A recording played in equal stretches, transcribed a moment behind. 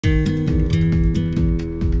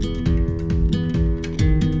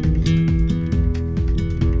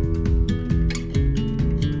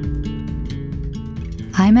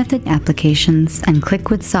iMethod applications and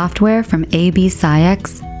Liquid software from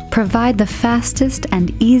AB-SciX provide the fastest and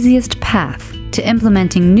easiest path to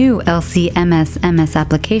implementing new LC-MS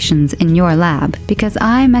applications in your lab, because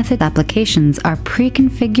iMethod applications are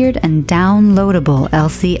pre-configured and downloadable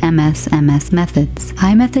LC-MS methods.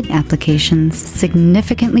 iMethod applications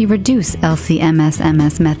significantly reduce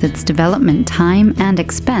LC-MS methods development time and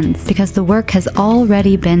expense because the work has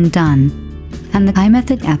already been done, and the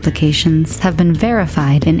iMethod applications have been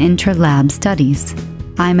verified in inter-lab studies.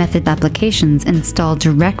 iMethod applications install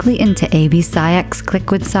directly into AB-SciX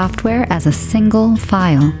Liquid software as a single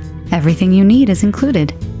file. Everything you need is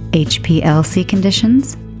included: HPLC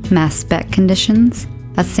conditions, mass spec conditions,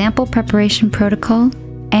 a sample preparation protocol,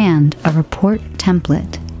 and a report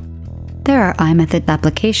template. There are iMethod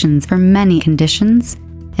applications for many conditions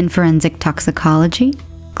in forensic toxicology,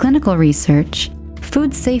 clinical research,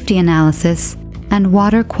 food safety analysis, and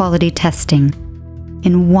water quality testing.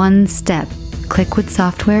 In one step, Liquid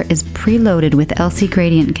software is preloaded with LC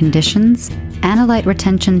gradient conditions, analyte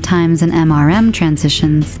retention times and MRM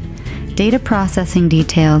transitions, data processing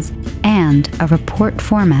details, and a report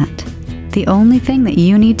format. The only thing that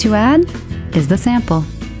you need to add is the sample.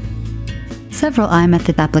 Several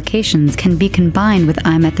iMethod applications can be combined with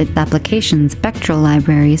iMethod application spectral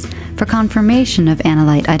libraries for confirmation of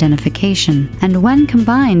analyte identification, and when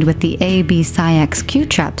combined with the AB-SciX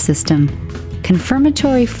QTrap system,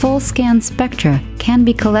 confirmatory full-scan spectra can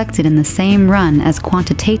be collected in the same run as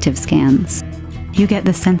quantitative scans. You get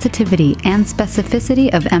the sensitivity and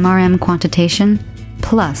specificity of MRM quantitation,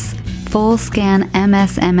 plus full-scan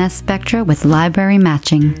MS-MS spectra with library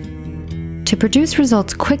matching. To produce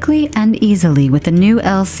results quickly and easily with the new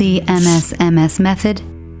LC-MS method,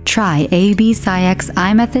 try AB-SciX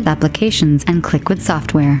iMethod applications and Liquid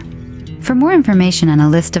software. For more information and a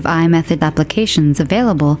list of iMethod applications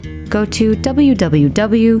available, go to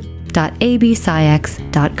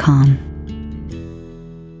www.abscix.com.